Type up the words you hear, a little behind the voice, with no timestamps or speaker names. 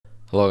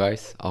Hello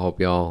guys, I hope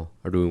y'all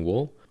are doing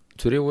well.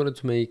 Today I wanted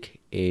to make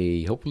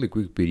a hopefully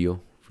quick video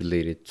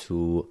related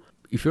to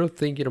if you're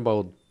thinking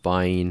about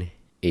buying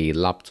a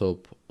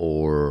laptop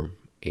or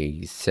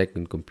a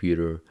second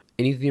computer,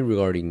 anything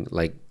regarding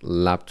like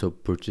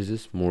laptop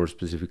purchases more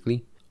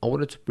specifically. I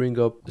wanted to bring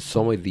up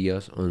some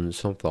ideas on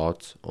some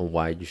thoughts on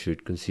why you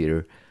should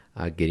consider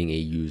getting a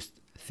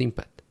used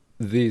ThinkPad.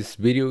 This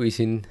video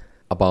isn't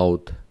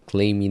about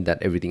claiming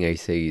that everything I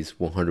say is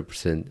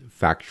 100%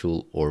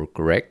 factual or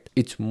correct.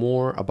 It's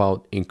more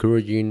about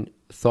encouraging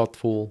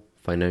thoughtful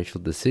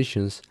financial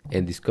decisions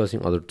and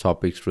discussing other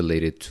topics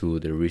related to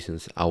the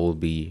reasons I will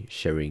be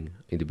sharing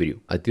in the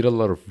video. I did a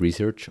lot of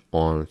research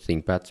on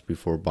ThinkPads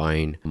before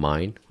buying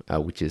mine,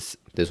 which is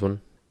this one.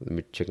 Let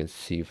me check and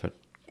see if I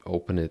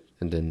open it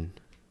and then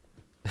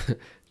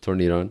turn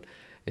it on,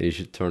 and it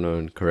should turn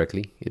on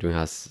correctly. It even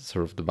has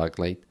sort of the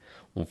backlight.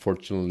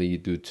 Unfortunately,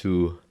 due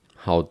to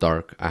how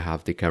dark I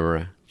have the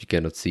camera, you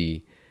cannot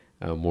see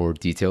more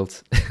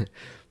details.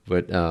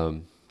 But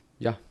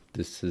yeah,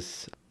 this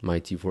is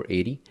my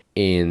T480,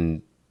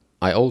 and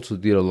I also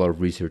did a lot of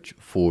research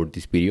for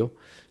this video.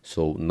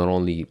 So not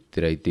only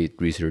did I did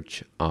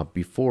research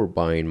before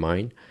buying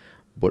mine,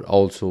 but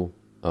also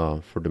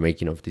for the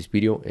making of this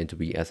video and to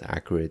be as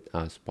accurate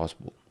as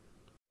possible.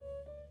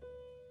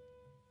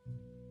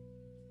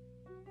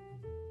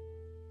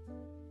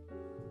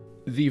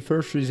 The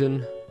first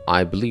reason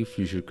I believe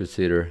you should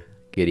consider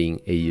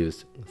getting a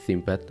used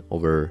ThinkPad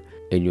over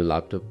a new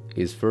laptop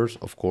is first,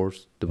 of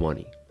course, the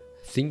money.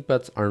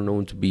 ThinkPads are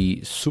known to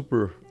be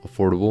super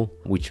affordable,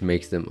 which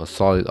makes them a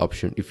solid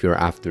option if you're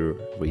after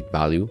great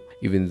value.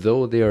 Even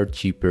though they are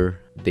cheaper,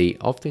 they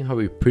often have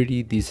a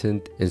pretty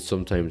decent and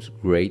sometimes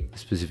great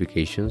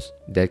specifications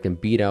that can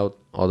beat out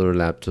other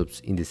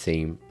laptops in the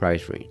same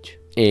price range.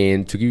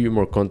 And to give you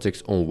more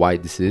context on why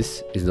this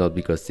is not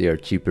because they are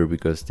cheaper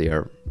because they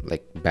are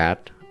like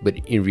bad, but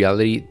in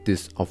reality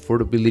this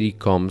affordability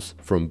comes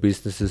from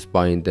businesses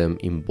buying them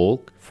in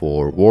bulk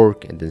for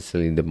work and then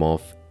selling them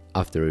off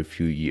after a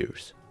few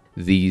years.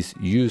 These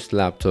used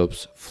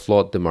laptops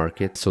flood the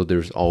market, so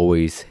there's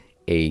always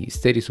a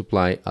steady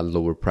supply at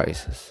lower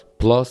prices.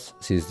 Plus,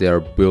 since they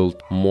are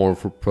built more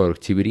for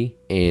productivity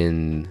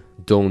and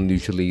don't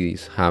usually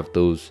have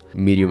those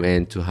medium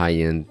end to high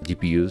end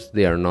GPUs,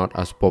 they are not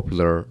as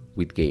popular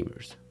with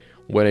gamers.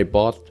 When I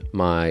bought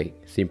my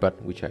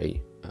ThinkPad, which I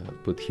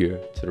put here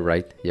to the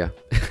right, yeah,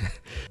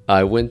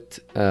 I went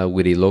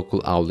with a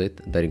local outlet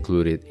that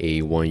included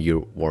a 1-year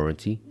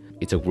warranty.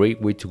 It's a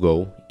great way to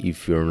go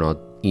if you're not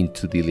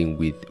into dealing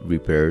with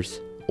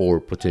repairs or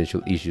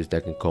potential issues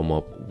that can come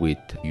up with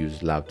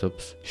used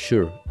laptops.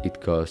 Sure, it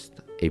costs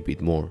a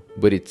bit more,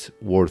 but it's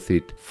worth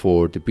it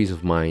for the peace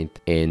of mind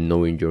and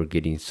knowing you're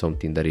getting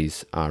something that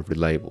is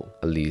reliable,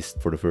 at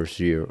least for the first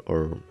year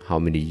or how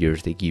many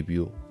years they give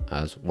you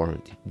as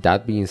warranty.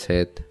 That being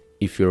said,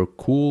 if you're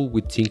cool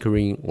with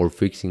tinkering or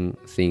fixing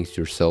things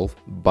yourself,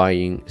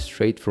 buying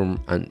straight from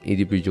an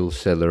individual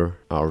seller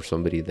or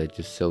somebody that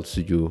just sells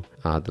to you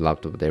the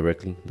laptop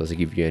directly, doesn't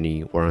give you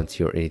any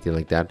warranty or anything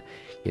like that,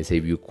 can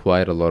save you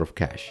quite a lot of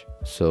cash.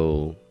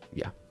 So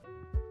yeah.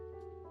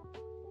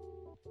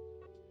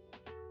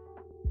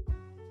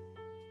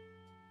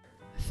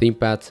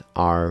 ThinkPads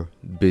are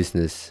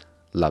business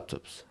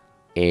laptops,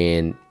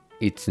 and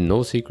it's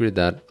no secret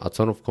that a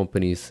ton of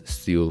companies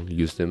still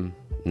use them.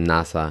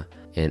 NASA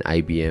and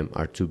IBM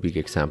are two big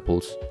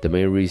examples. The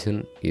main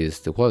reason is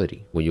the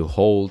quality. When you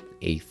hold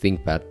a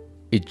ThinkPad,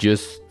 it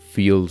just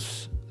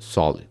feels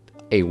solid,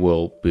 a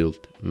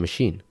well-built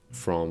machine.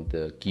 From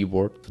the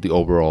keyboard to the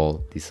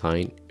overall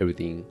design,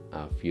 everything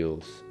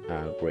feels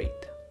great,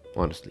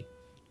 honestly.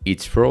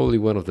 It's probably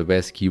one of the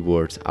best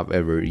keyboards I've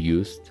ever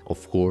used.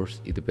 Of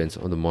course, it depends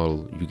on the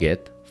model you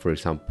get. For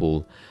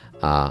example,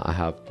 I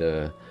have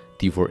the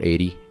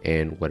T480,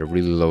 and what I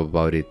really love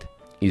about it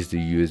is the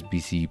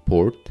USB-C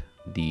port,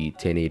 the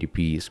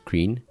 1080p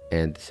screen,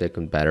 and the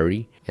second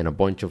battery, and a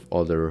bunch of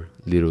other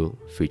little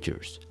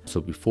features.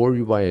 So before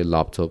you buy a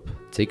laptop,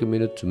 take a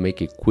minute to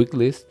make a quick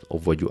list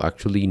of what you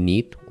actually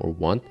need or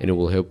want, and it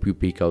will help you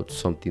pick out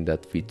something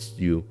that fits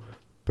you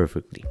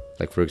perfectly.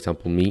 Like for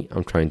example, me,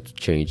 I'm trying to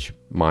change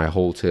my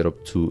whole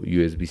setup to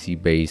USB-C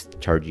based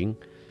charging,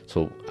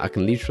 so I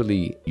can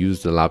literally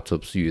use the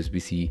laptop's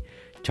USB-C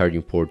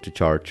charging port to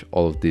charge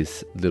all of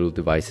these little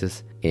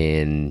devices.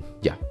 And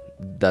yeah,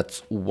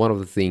 that's one of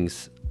the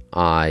things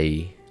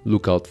I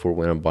look out for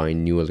when I'm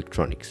buying new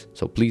electronics.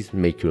 So please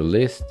make your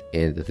list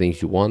and the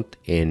things you want,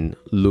 and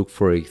look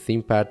for a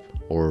ThinkPad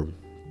or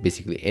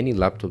basically any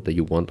laptop that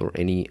you want or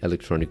any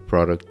electronic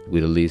product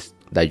with a list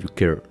that you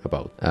care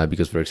about.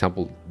 Because for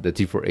example, the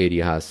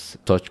T480 has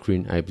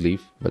touchscreen, I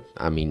believe, but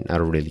I mean, I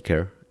don't really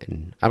care.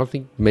 And I don't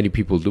think many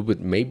people do, but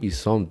maybe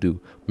some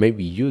do,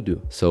 maybe you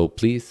do. So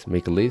please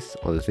make a list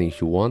of the things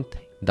you want.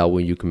 That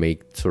way you can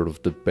make sort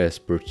of the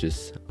best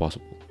purchase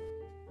possible.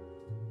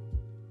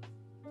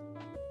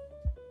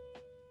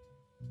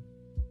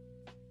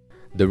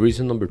 The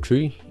reason number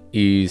 3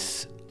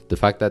 is the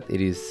fact that it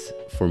is,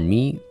 for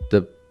me,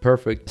 the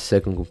perfect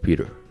second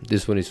computer.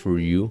 This one is for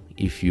you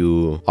if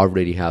you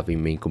already have a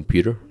main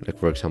computer, like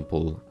for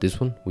example this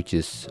one, which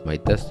is my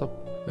desktop.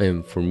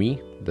 And for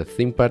me, the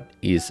ThinkPad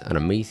is an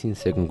amazing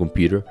second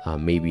computer,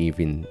 maybe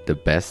even the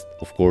best.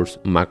 Of course,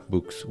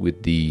 MacBooks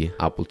with the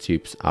Apple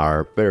chips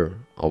are better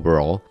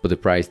overall, but the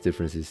price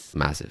difference is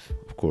massive,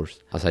 of course.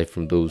 Aside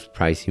from those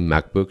pricey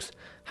MacBooks,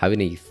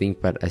 having a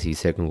ThinkPad as a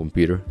second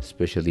computer,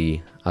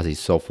 especially as a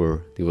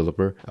software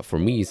developer, for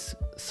me is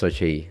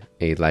such a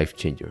life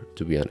changer,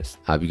 to be honest,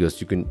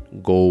 because you can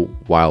go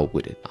wild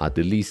with it,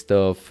 delete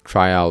stuff,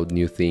 try out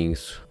new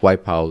things,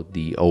 wipe out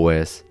the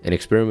OS, and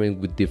experiment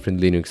with different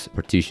Linux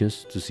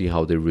partitions to see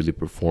how they really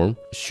perform.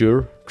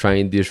 Sure,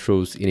 trying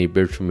distros in a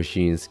virtual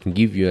machines can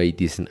give you a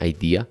decent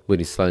idea when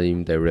installing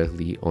them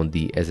directly on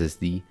the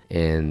SSD,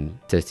 and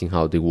testing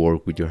how they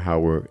work with your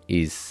hardware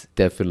is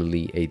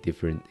definitely a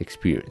different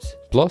experience.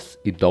 Plus,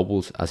 it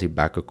doubles as a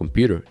backup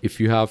computer. If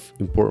you have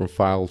important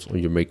files on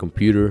your main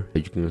computer,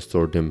 you can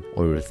store them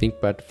on your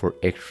ThinkPad for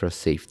extra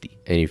safety.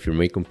 And if your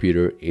main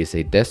computer is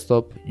a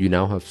desktop, you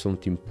now have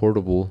something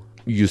portable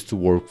used to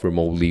work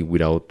remotely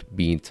without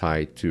being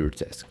tied to your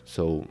desk.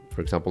 So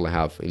for example, I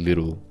have a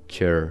little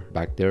chair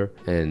back there,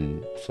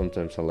 and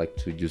sometimes I like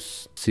to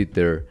just sit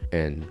there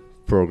and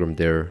program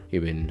there,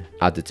 even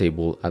at the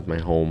table at my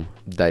home.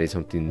 That is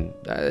something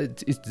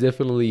that it's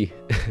definitely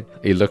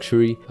a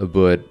luxury.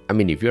 But I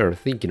mean, if you are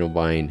thinking of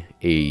buying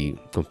a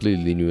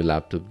completely new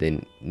laptop,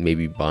 then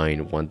maybe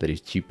buying one that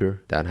is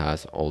cheaper, that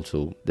has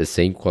also the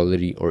same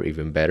quality or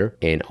even better,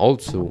 and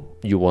also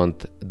you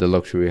want the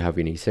luxury of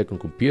having a second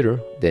computer,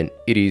 then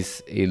it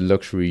is a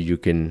luxury you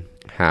can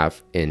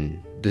have,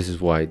 and this is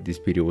why this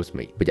video was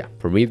made. But yeah,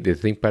 for me, the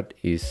ThinkPad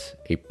is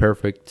a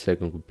perfect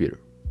second computer.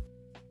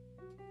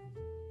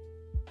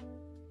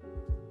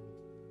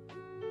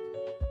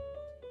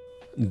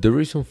 The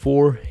reason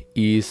for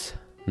is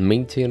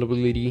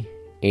maintainability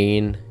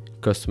and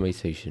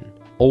customization.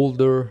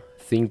 Older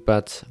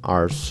ThinkPads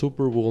are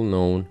super well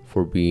known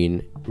for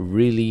being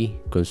really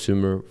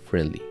consumer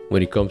friendly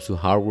when it comes to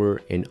hardware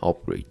and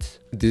upgrades.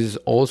 This is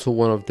also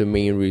one of the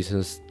main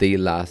reasons they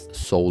last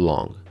so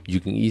long.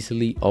 You can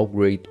easily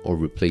upgrade or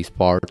replace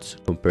parts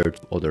compared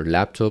to other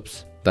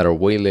laptops that are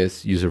way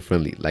less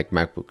user-friendly, like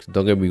MacBooks.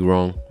 Don't get me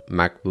wrong,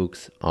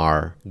 MacBooks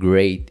are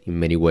great in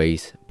many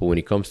ways, but when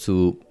it comes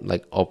to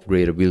like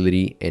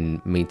upgradability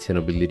and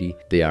maintainability,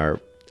 they are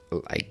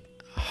like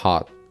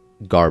hot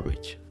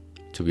garbage,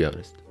 to be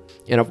honest.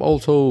 And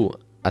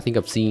I think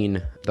I've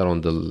seen that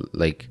on the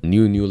like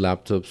new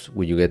laptops,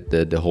 when you get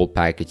the whole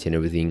package and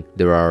everything,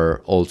 there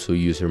are also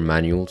user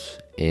manuals,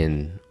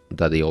 and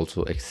that they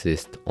also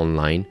exist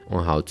online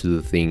on how to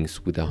do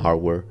things with the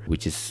hardware,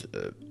 which is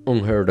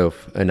unheard of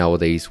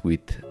nowadays with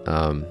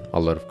a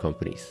lot of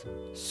companies.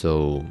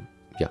 So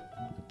yeah,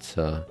 it's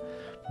a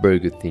very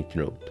good thing to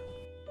note.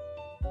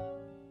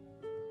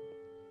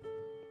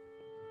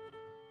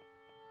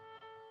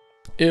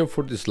 And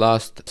for this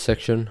last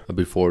section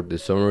before the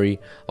summary,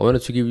 I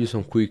wanted to give you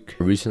some quick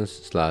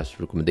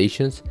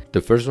reasons/recommendations.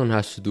 The first one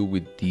has to do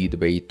with the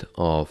debate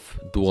of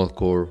dual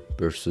core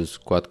versus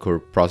quad core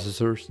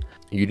processors.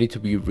 You need to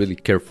be really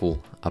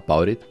careful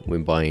about it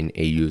when buying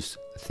a used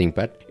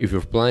ThinkPad. If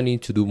you're planning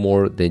to do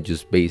more than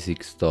just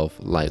basic stuff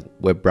like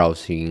web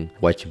browsing,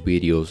 watching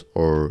videos,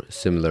 or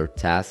similar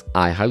tasks,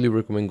 I highly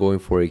recommend going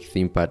for a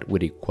ThinkPad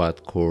with a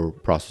quad-core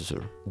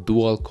processor.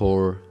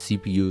 Dual-core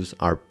CPUs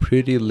are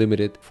pretty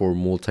limited for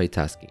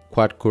multitasking.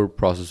 Quad-core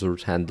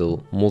processors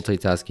handle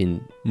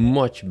multitasking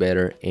much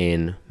better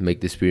and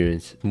make the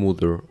experience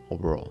smoother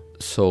overall.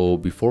 So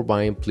before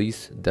buying,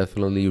 please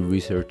definitely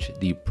research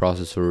the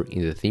processor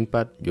in the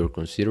ThinkPad you're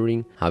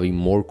considering. Having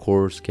more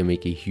cores can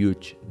make a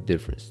huge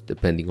difference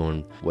depending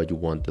on what you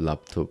want the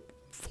laptop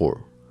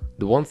for.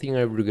 The one thing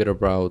I regret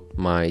about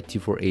my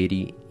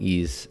T480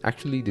 is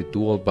actually the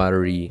dual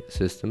battery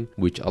system,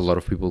 which a lot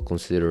of people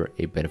consider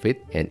a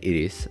benefit, and it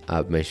is.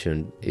 I've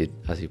mentioned it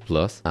as a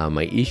plus.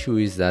 My issue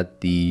is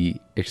that the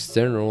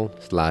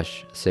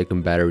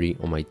external/second battery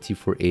on my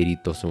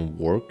T480 doesn't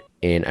work,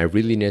 and I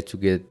really need to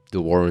get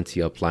the warranty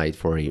applied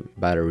for a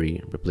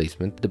battery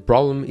replacement. The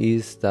problem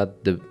is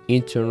that the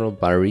internal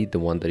battery, the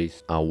one that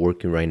is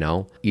working right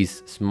now,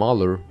 is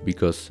smaller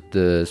because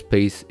the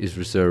space is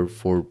reserved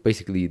for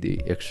basically the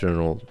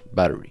external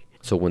battery.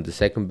 So when the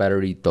second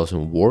battery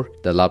doesn't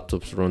work, the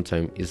laptop's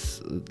runtime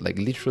is like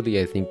literally,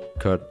 I think,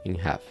 cut in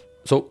half.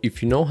 So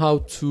if you know how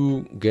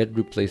to get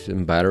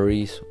replacement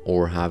batteries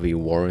or have a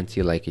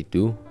warranty like I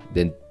do,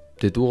 then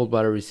the dual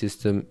battery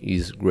system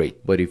is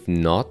great. But if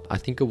not, I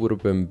think I would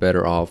have been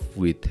better off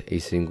with a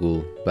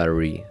single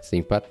battery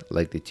ThinkPad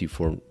like the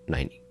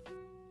T490.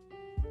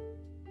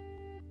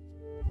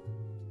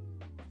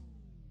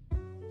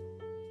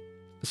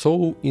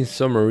 So in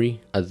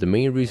summary, as the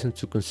main reason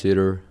to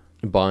consider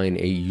buying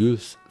a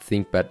used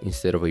ThinkPad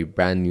instead of a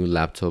brand new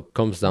laptop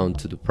comes down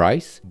to the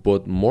price,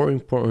 but more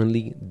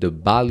importantly, the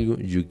value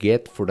you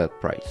get for that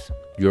price.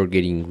 You're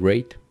getting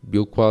great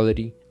build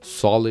quality,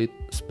 solid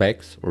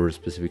specs or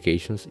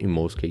specifications in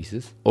most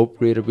cases,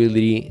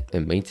 upgradability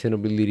and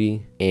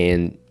maintainability.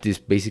 And this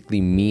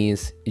basically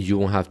means you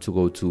won't have to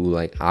go to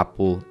like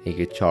Apple and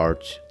get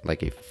charged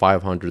like a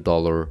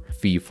 $500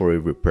 fee for a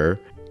repair.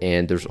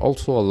 And there's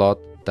also a lot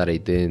that I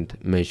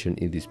didn't mention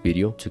in this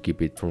video to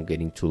keep it from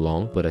getting too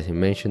long. But as I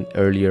mentioned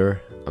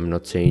earlier, I'm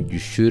not saying you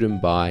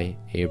shouldn't buy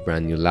a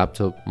brand new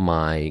laptop.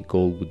 My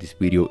goal with this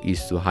video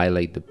is to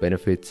highlight the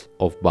benefits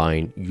of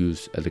buying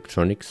used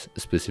electronics,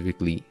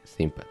 specifically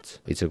ThinkPads.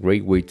 It's a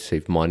great way to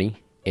save money,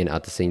 and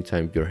at the same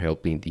time you're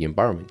helping the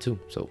environment too.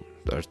 So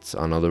that's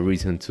another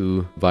reason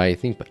to buy a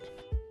ThinkPad.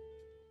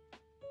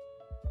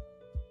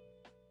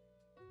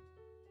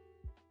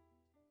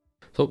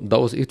 So that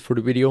was it for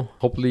the video.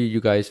 Hopefully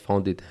you guys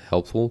found it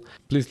helpful.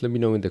 Please let me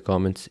know in the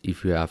comments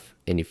if you have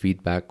any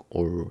feedback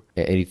or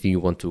anything you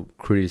want to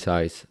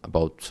criticize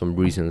about some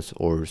reasons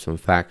or some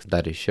facts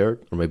that I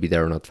shared, or maybe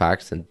they're not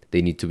facts and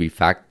they need to be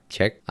fact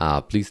checked.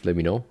 Please let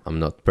me know. I'm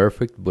not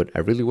perfect, but I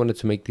really wanted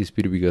to make this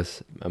video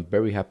because I'm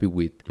very happy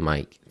with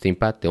my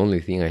ThinkPad. The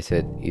only thing I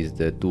said is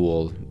the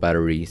dual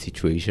battery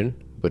situation,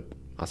 but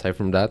aside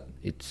from that,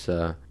 it's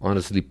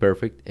honestly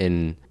perfect.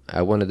 And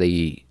I wanted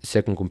a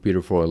second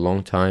computer for a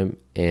long time,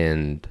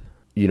 and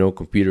you know,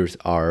 computers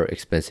are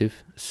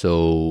expensive,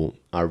 so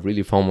I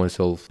really found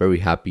myself very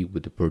happy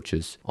with the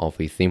purchase of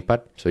a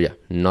ThinkPad. So yeah,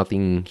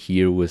 nothing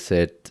here was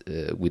said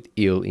with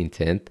ill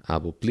intent,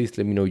 but please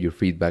let me know your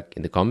feedback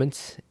in the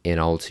comments, and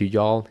I'll see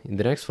y'all in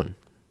the next one.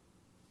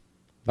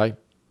 Bye.